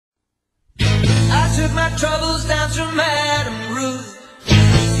took my troubles down to Madame Ruth.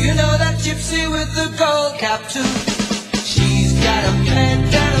 You know that gypsy with the gold cap too. She's got a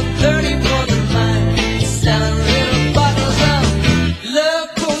pet and a 30